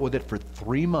dealt with it for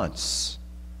 3 months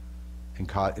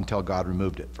until God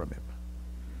removed it from him.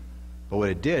 But what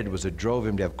it did was it drove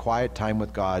him to have quiet time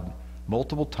with God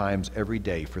multiple times every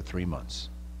day for 3 months.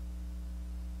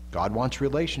 God wants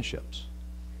relationships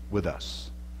with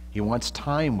us. He wants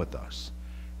time with us.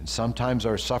 And sometimes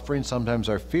our suffering, sometimes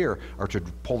our fear are to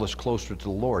pull us closer to the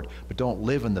Lord. But don't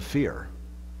live in the fear.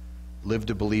 Live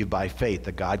to believe by faith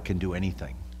that God can do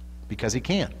anything, because He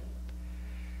can.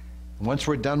 Once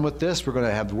we're done with this, we're going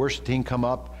to have the worship team come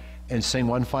up and sing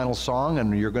one final song,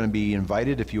 and you're going to be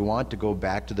invited, if you want, to go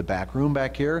back to the back room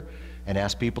back here and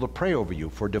ask people to pray over you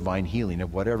for divine healing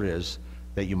of whatever it is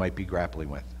that you might be grappling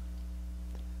with.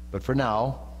 But for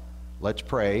now, let's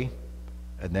pray,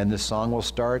 and then this song will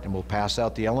start, and we'll pass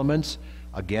out the elements.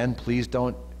 Again, please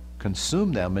don't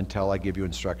consume them until I give you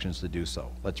instructions to do so.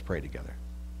 Let's pray together.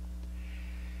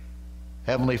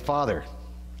 Heavenly Father,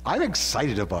 I'm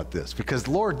excited about this because,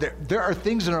 Lord, there are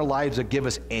things in our lives that give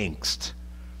us angst,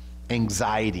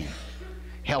 anxiety,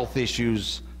 health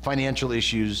issues, financial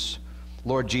issues,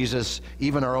 Lord Jesus,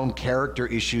 even our own character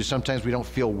issues. Sometimes we don't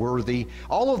feel worthy.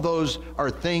 All of those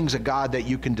are things, God, that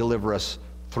you can deliver us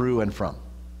through and from.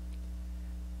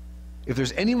 If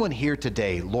there's anyone here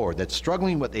today, Lord, that's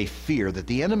struggling with a fear, that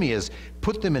the enemy has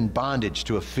put them in bondage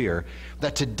to a fear,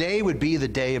 that today would be the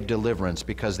day of deliverance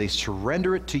because they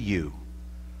surrender it to you.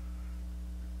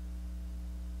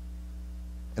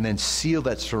 And then seal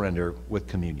that surrender with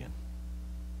communion.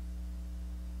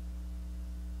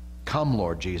 Come,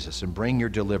 Lord Jesus, and bring your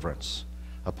deliverance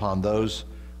upon those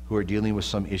who are dealing with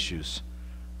some issues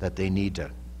that they need to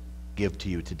give to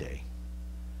you today.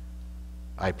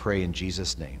 I pray in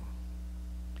Jesus' name.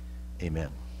 Amen.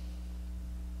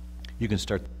 You can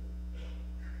start.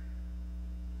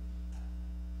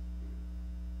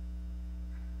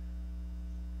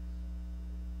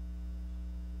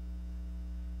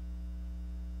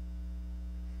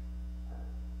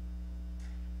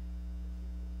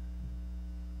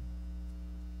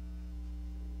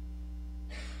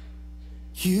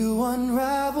 You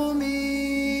unravel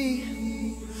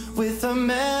me with a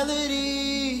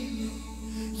melody.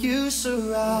 You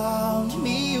surround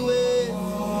me with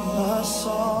a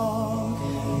song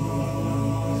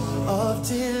of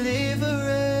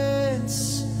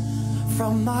deliverance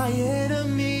from my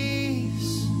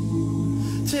enemies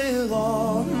till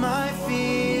all my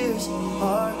fears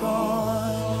are gone.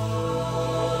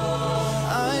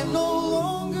 I'm no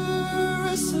longer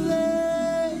a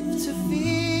slave to fear.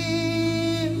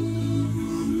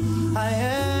 I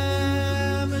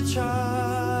am a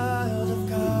child of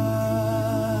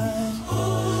God.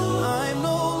 I'm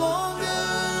no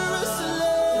longer a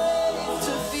slave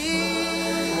to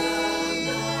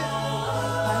fear.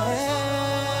 I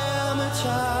am a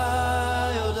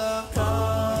child of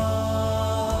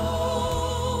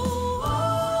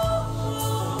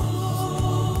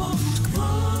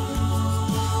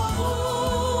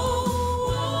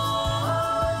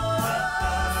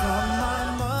From my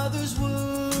mother's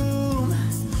womb,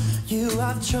 you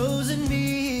have chosen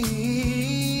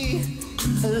me.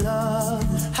 Love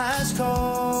has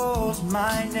called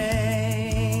my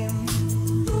name.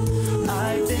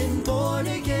 I've been born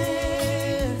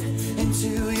again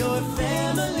into your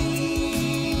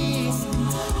family.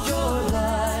 Your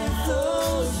life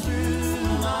flows through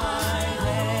my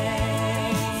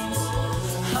veins.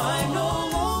 I'm no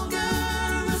longer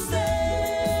a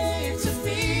slave to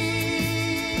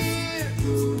fear.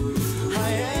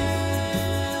 I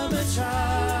am a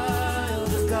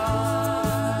child of God.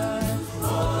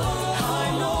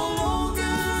 I'm no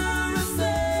longer a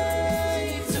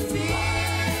slave to fear.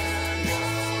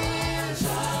 I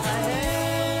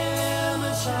am a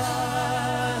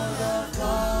child of God.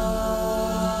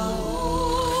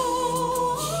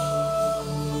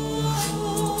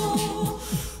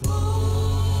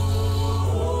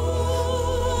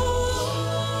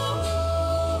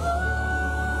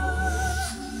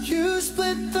 You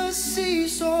split the sea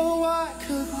so I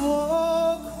could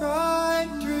walk right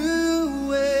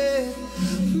through it.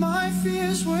 My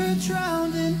fears were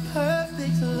drowned in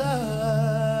perfect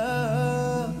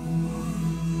love.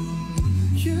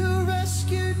 You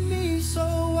rescued me so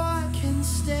I can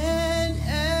stand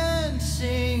and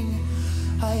sing.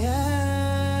 I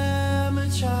am a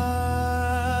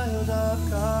child of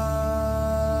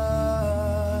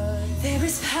God. There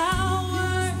is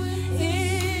power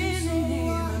in the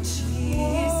name of Jesus.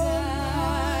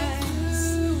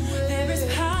 There is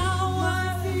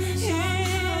power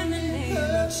in the name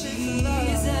of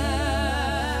Jesus.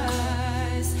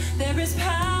 There is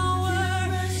power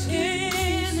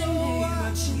in the name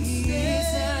of Jesus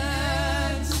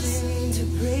to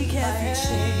break every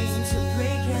chain, to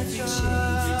break every chain,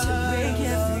 to break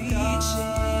every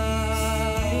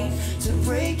chain, to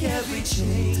break every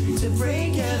chain, to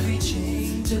break every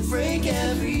chain, to break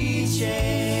every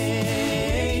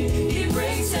chain.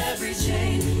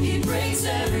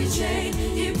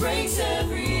 chain. He breaks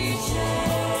every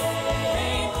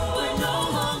chain. We're no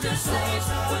longer slaves.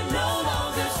 We're no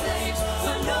longer slaves.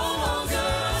 We're no longer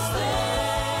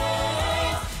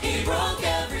slaves. He broke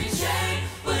every chain.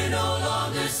 We're no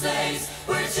longer slaves.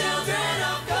 We're children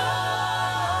of God.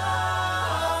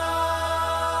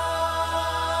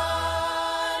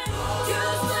 You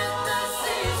split the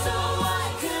sea so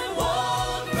I can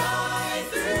walk right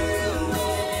through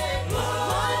it.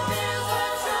 My fears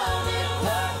were drowned in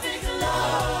perfect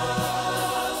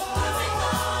love. Perfect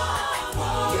love.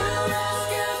 You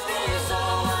rescued me so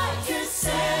I can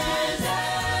stand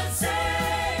and say,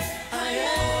 I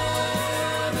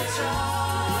am a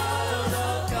child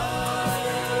of God.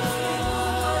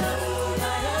 I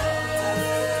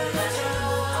am a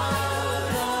child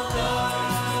of God.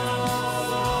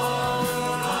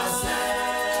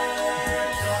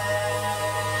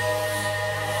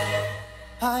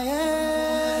 I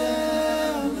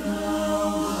am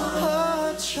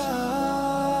a child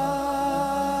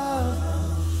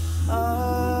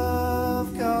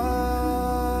of God.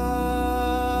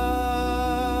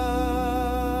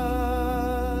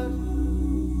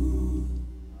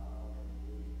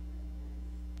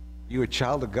 You a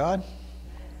child of God?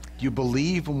 Do you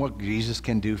believe in what Jesus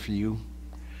can do for you?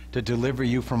 To deliver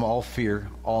you from all fear,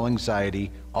 all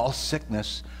anxiety, all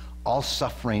sickness, all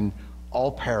suffering,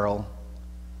 all peril.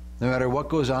 No matter what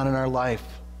goes on in our life,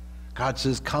 God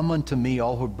says, come unto me,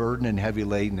 all who are burdened and heavy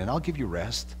laden, and I'll give you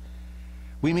rest.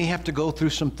 We may have to go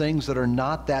through some things that are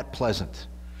not that pleasant,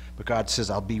 but God says,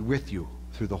 I'll be with you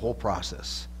through the whole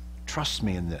process. Trust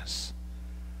me in this.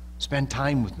 Spend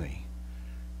time with me.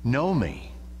 Know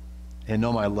me, and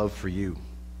know my love for you.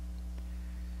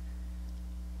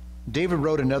 David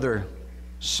wrote another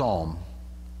psalm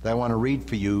that I want to read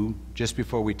for you just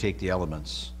before we take the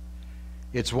elements.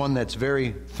 It's one that's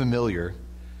very familiar,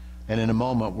 and in a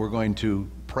moment we're going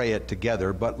to pray it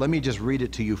together, but let me just read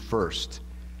it to you first.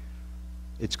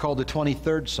 It's called the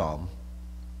 23rd Psalm.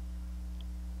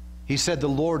 He said, the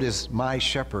Lord is my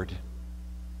shepherd,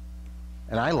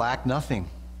 and I lack nothing.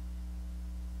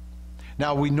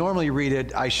 Now, we normally read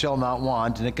it, I shall not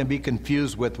want, and it can be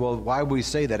confused with, well, why would we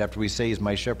say that after we say he's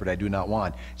my shepherd, I do not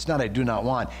want? It's not I do not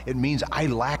want. It means I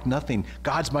lack nothing.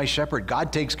 God's my shepherd.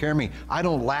 God takes care of me. I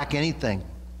don't lack anything.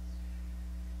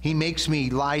 He makes me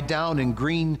lie down in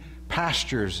green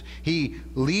pastures. He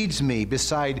leads me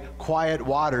beside quiet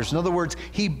waters. In other words,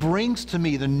 he brings to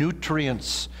me the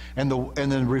nutrients and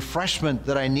the refreshment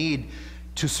that I need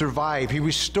to survive. He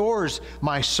restores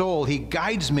my soul. He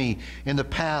guides me in the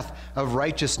path of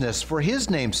righteousness for his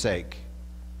name's sake.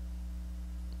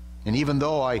 And even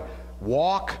though I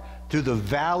walk through the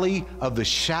valley of the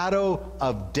shadow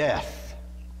of death,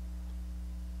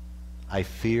 I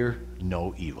fear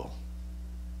no evil.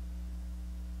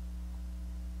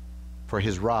 For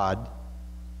his rod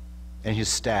and his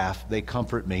staff, they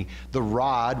comfort me. The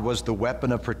rod was the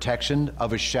weapon of protection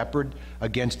of a shepherd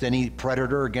against any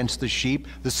predator, against the sheep.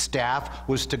 The staff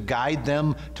was to guide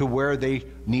them to where they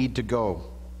need to go.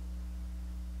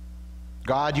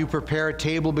 God, you prepare a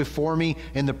table before me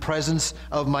in the presence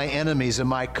of my enemies, and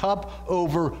my cup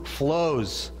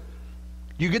overflows.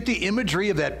 You get the imagery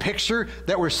of that picture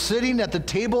that we're sitting at the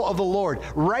table of the Lord.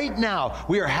 Right now,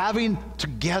 we are having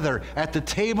together at the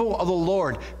table of the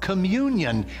Lord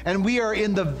communion, and we are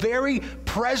in the very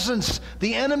presence.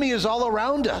 The enemy is all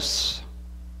around us.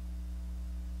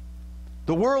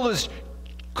 The world is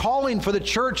calling for the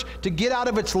church to get out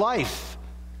of its life.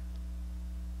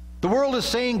 The world is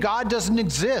saying God doesn't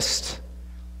exist,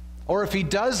 or if he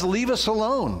does, leave us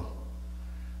alone.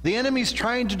 The enemy's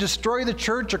trying to destroy the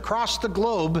church across the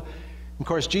globe. Of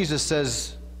course, Jesus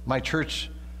says, my church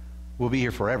will be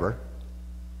here forever.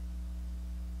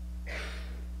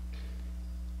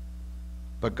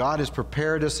 But God has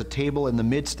prepared us a table in the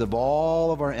midst of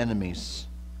all of our enemies,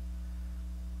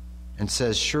 and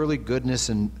says, surely goodness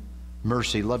and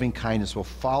mercy, loving kindness will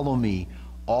follow me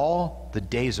all the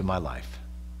days of my life.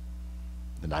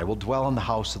 And I will dwell in the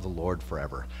house of the Lord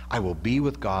forever. I will be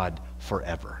with God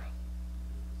forever.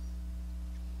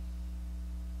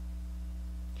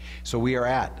 So we are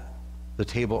at the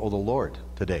table of the Lord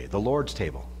today, the Lord's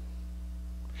table.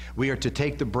 We are to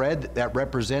take the bread that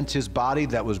represents his body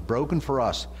that was broken for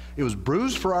us. It was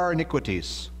bruised for our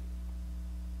iniquities.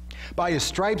 By his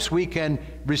stripes we can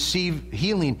receive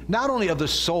healing, not only of the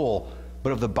soul,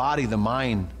 but of the body, the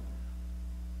mind,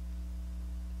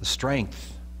 the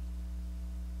strength.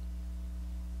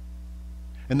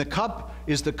 And the cup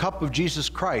is the cup of Jesus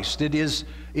Christ. It is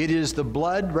the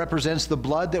blood, represents the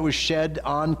blood that was shed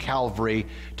on Calvary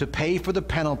to pay for the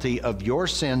penalty of your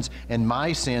sins and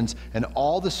my sins and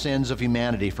all the sins of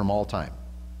humanity from all time.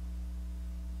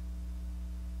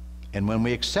 And when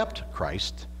we accept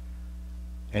Christ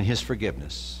and his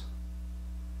forgiveness,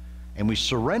 and we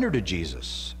surrender to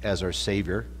Jesus as our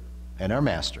Savior and our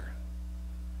Master,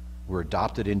 we're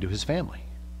adopted into his family.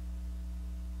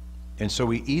 And so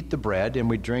we eat the bread and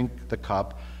we drink the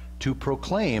cup to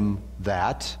proclaim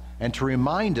that and to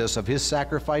remind us of his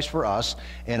sacrifice for us,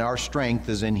 and our strength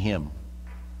is in him.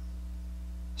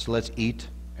 So let's eat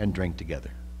and drink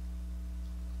together.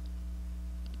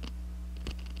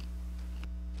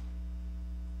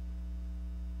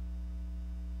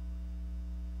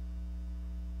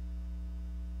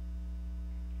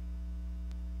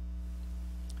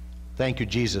 Thank you,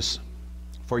 Jesus,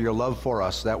 for your love for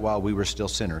us, that while we were still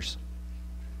sinners,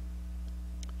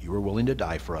 you were willing to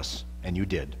die for us, and you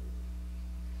did.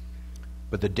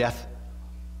 But the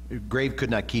grave could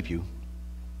not keep you.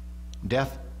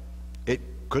 Death, it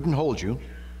couldn't hold you.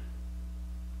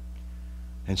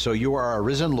 And so you are our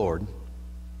risen Lord,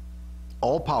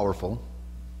 all-powerful,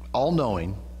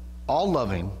 all-knowing,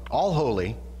 all-loving,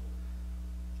 all-holy,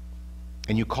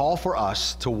 and you call for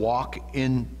us to walk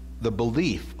in the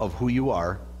belief of who you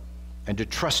are and to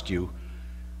trust you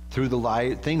through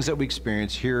the things that we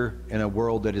experience here in a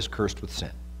world that is cursed with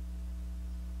sin.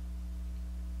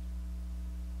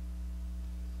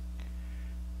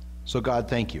 So God,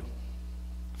 thank you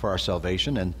for our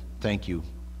salvation, and thank you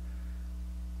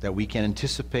that we can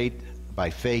anticipate by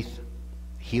faith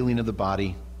healing of the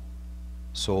body,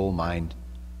 soul, mind,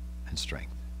 and strength.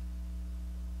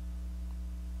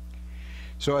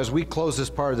 So as we close this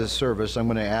part of the service, I'm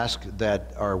going to ask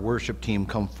that our worship team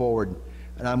come forward,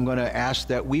 and I'm going to ask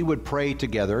that we would pray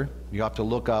together. You have to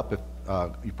look up, if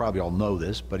you probably all know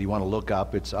this, but you want to look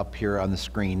up, it's up here on the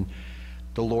screen,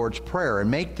 the Lord's Prayer,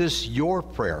 and make this your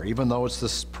prayer. Even though it's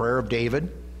this prayer of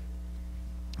David,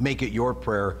 make it your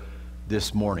prayer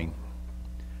this morning.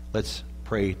 Let's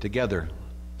pray together.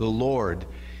 The Lord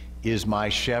is my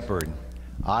shepherd,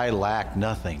 I lack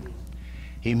nothing.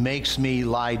 He makes me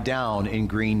lie down in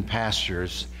green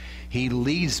pastures. He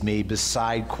leads me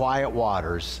beside quiet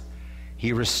waters.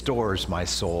 He restores my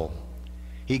soul.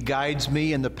 He guides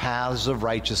me in the paths of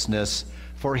righteousness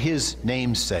for his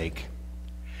name's sake.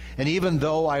 And even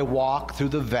though I walk through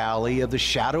the valley of the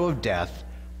shadow of death,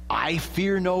 I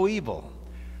fear no evil,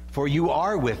 for you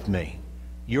are with me.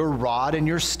 Your rod and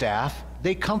your staff,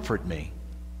 they comfort me.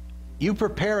 You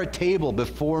prepare a table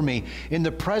before me in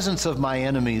the presence of my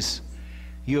enemies.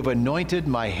 You have anointed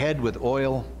my head with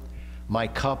oil. My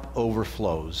cup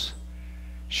overflows.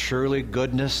 Surely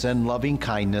goodness and loving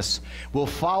kindness will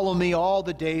follow me all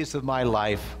the days of my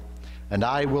life, and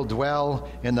I will dwell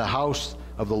in the house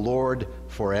of the Lord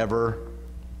forever.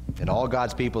 And all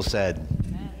God's people said,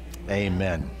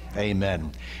 Amen.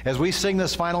 Amen. As we sing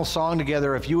this final song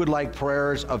together, if you would like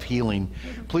prayers of healing,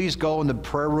 please go in the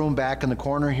prayer room back in the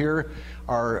corner here.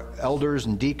 Our elders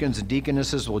and deacons and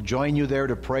deaconesses will join you there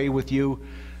to pray with you.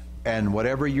 And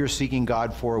whatever you're seeking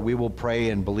God for, we will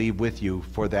pray and believe with you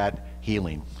for that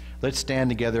healing. Let's stand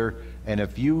together. And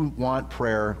if you want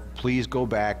prayer, please go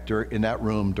back in that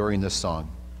room during this song.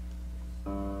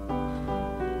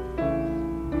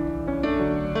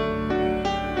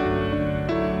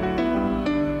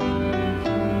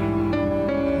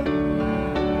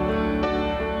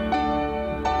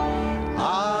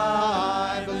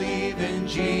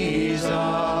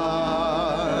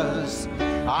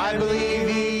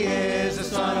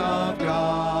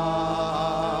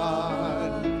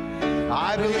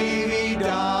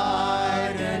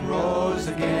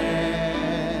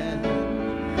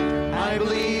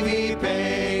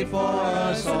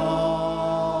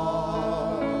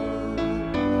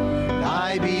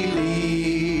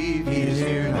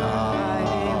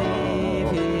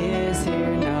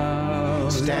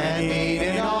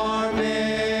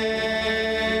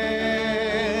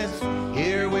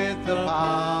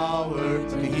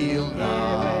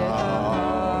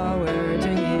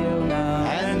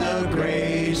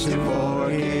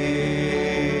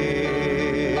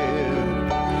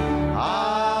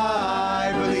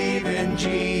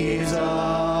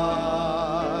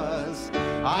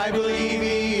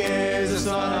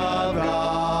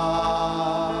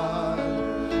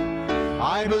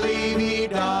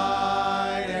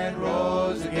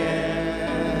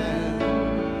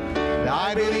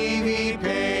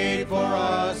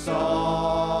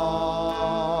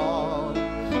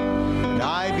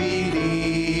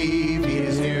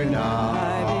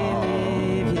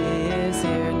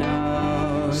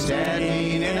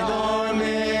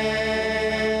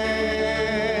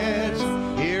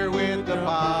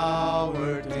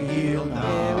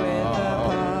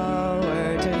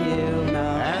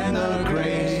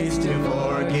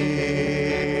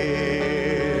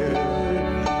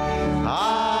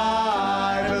 I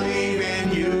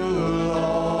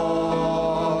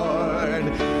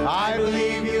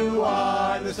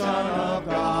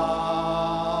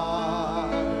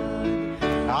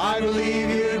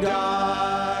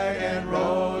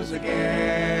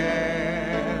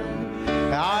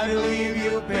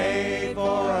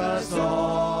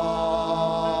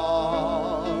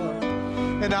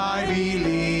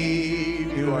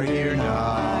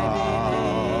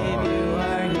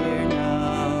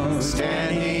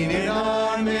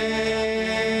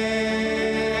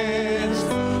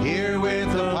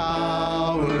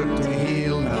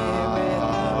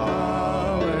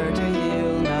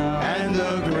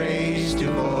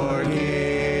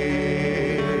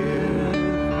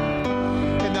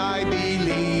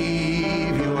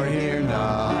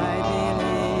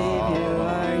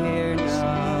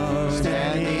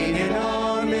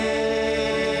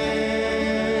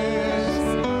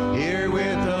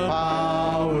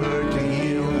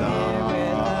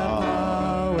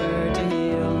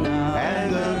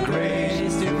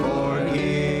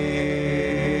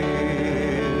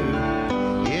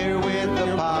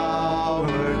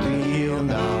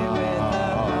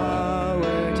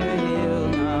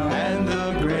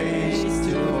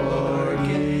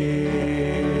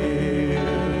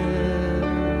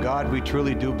we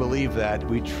truly do believe that.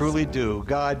 We truly do.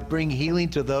 God, bring healing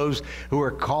to those who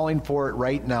are calling for it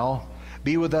right now.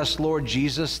 Be with us, Lord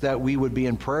Jesus, that we would be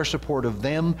in prayer support of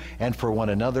them and for one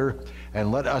another.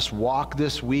 And let us walk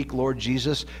this week, Lord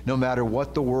Jesus, no matter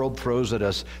what the world throws at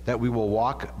us, that we will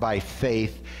walk by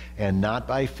faith and not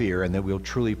by fear, and that we'll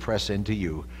truly press into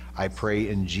you. I pray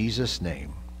in Jesus'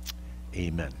 name.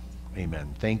 Amen.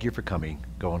 Amen. Thank you for coming.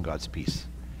 Go in God's peace.